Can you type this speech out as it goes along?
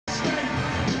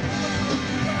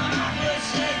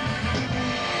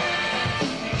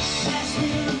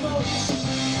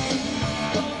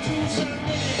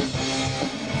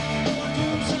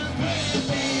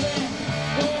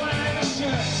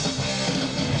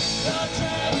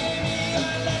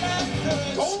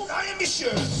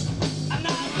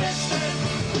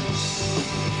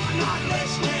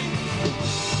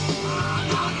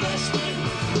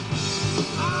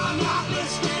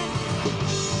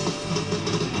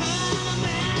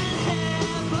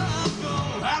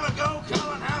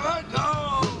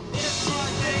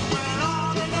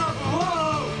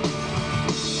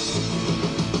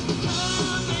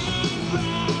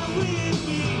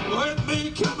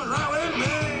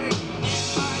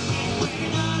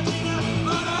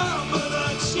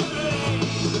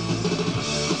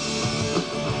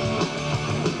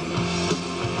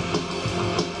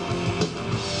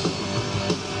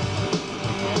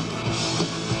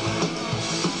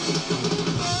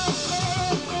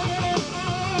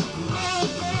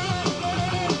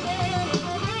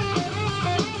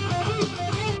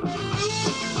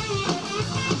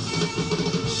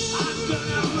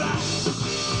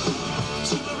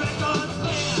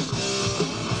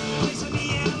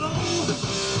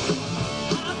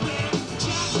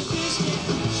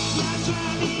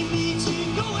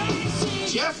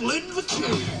shuffling the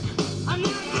king. I'm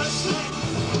not listening.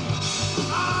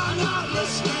 I'm not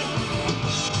listening.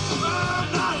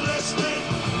 I'm not listening.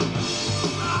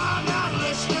 I'm not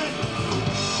listening.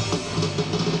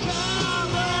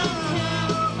 Come and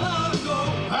have a go.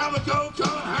 Have a go,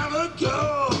 come and have a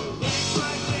go. It's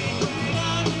my thing, right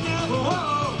on and up.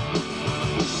 Whoa.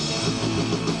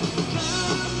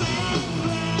 Come and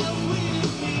row with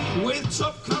me. With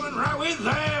top, come and row with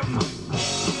them.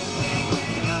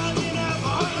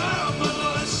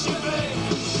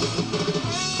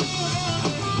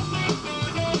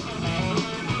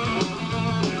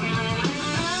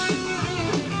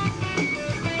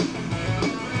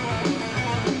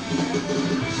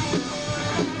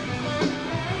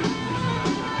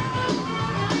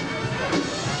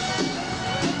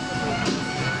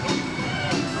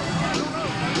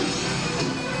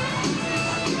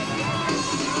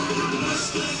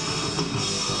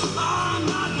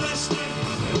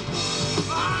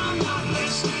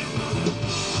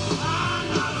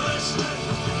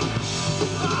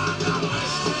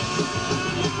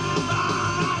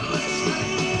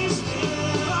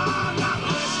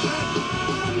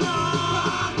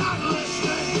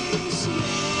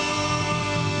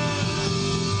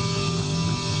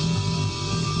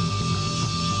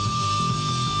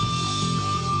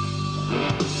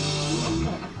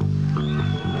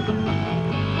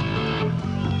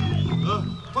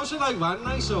 What's it like, man?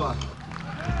 Nice or what?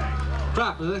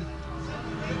 Crap, is it?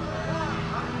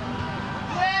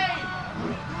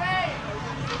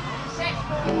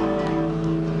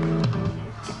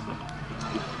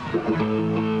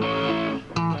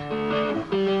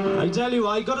 I tell you what,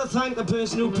 I gotta thank the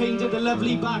person who painted the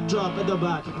lovely backdrop at the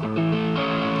back.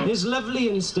 It's lovely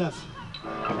and stuff.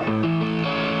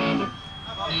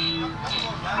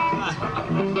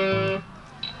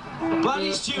 While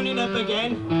he's tuning up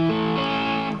again,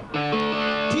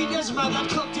 Peter's mother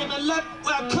cooked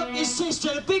his sister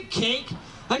a big cake,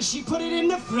 and she put it in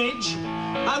the fridge,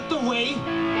 out the way,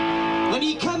 and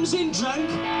he comes in drunk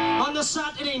on the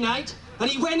Saturday night, and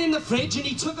he went in the fridge and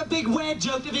he took a big wedge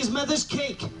out of his mother's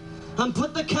cake and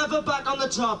put the cover back on the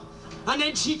top, and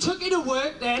then she took it to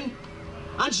work then,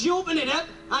 and she opened it up,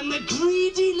 and the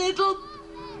greedy little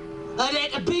had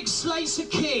ate a big slice of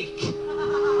cake.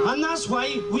 And that's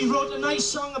why we wrote a nice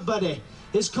song about it.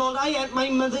 It's called I Ate My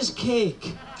Mother's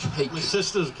Cake. My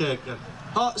sister's cake.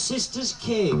 Oh, sister's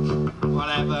cake.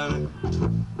 Whatever.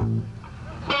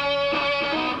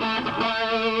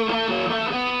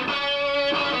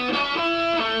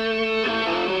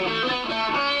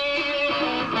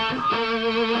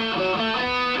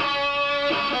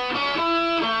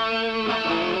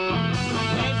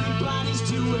 Everybody's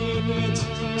doing it.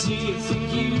 Do you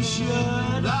think you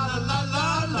should? La la la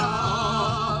la la.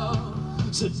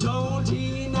 So don't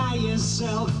deny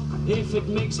yourself if it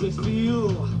makes me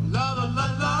feel la la la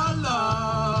la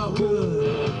la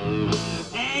good.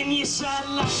 And yes, I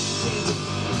like it.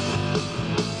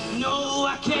 No,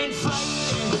 I can't fight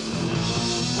it,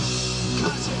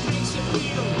 'cause it makes me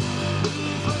feel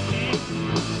fucking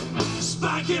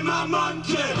spanking my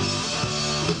monkey.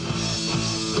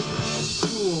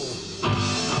 Cool.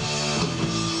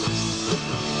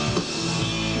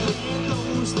 Even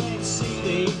those that say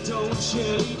they don't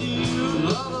surely do.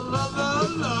 La la la la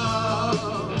la.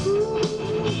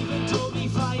 Even Toby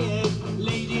Fayre,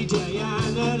 Lady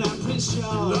Diana, and Prince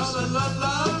Charles. La la la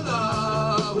la la.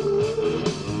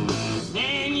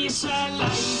 And yes, I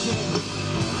like it.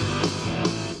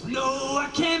 No, I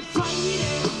can't fight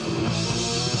it,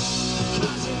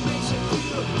 'cause it makes me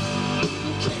feel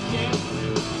kicking,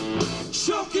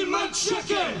 choking my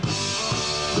chicken.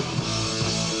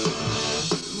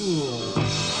 Cool.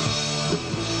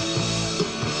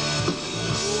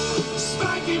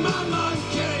 Spanking my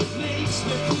monkey makes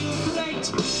me feel great.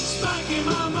 Spanking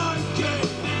my monkey,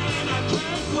 man, I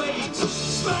can't wait.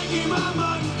 Spanking my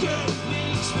monkey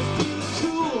makes me feel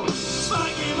cool.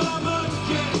 Spanking my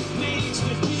monkey makes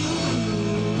me feel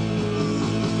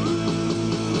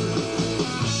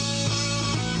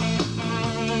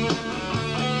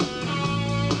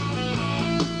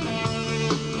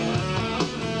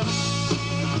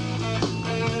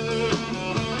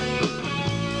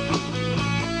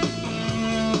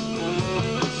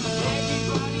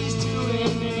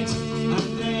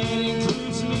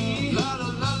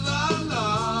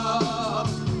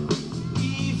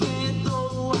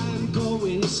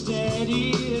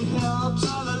steady, it helps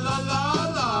la la la la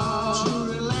la to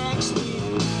relax me.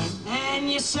 And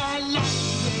yes, I like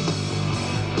it.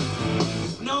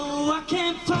 No, I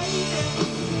can't fight it,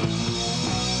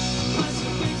 'cause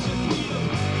it makes me feel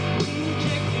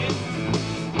kicking,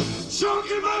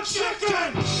 choking my chicken.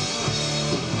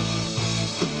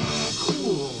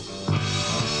 Cool.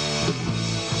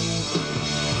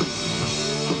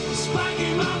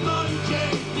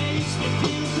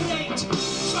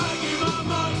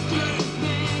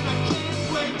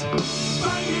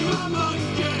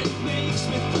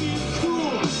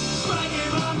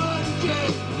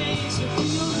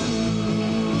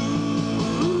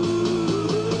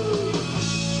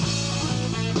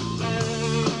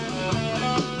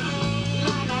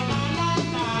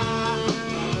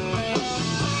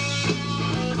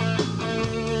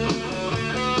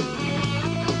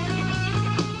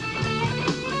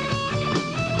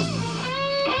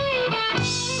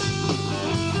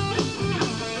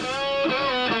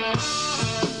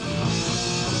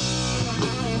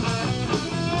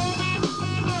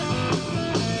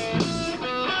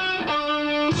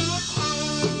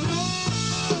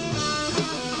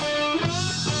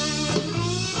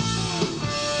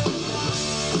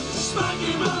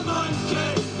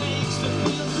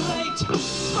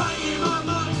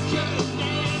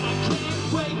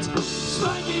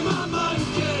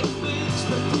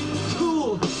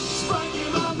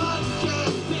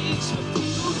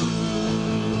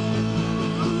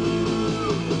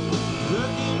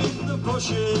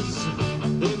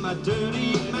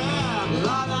 dirty man.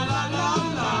 La la la la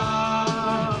la.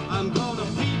 I'm gonna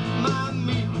feed my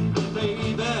meat,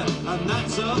 baby, and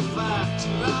that's a fact.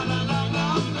 La la la la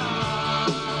la.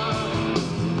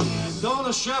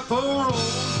 Gonna chaperone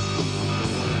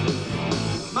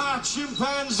my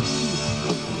chimpanzee.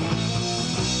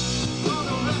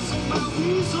 Gonna wrestle my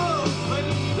weasel,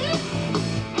 baby.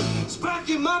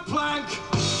 Spanking my plank.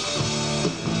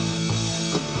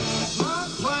 My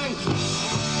plank.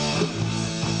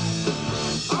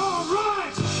 All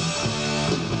right.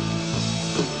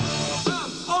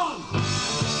 I'm on.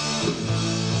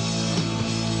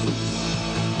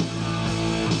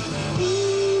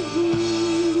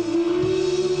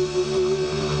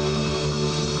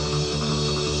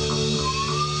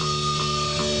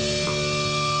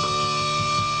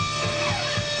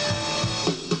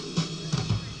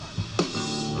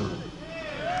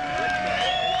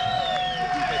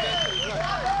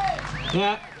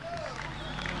 Yeah.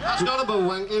 That's not about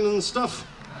wanking and stuff.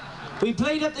 We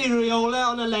played at the Riola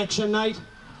on election night,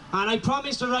 and I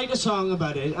promised to write a song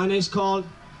about it, and it's called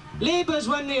Labour's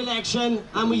won the election,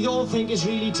 and we all think it's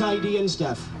really tidy and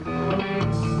stuff.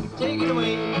 Take it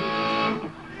away.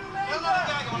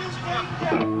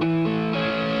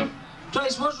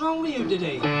 Trace, what's wrong with you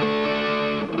today?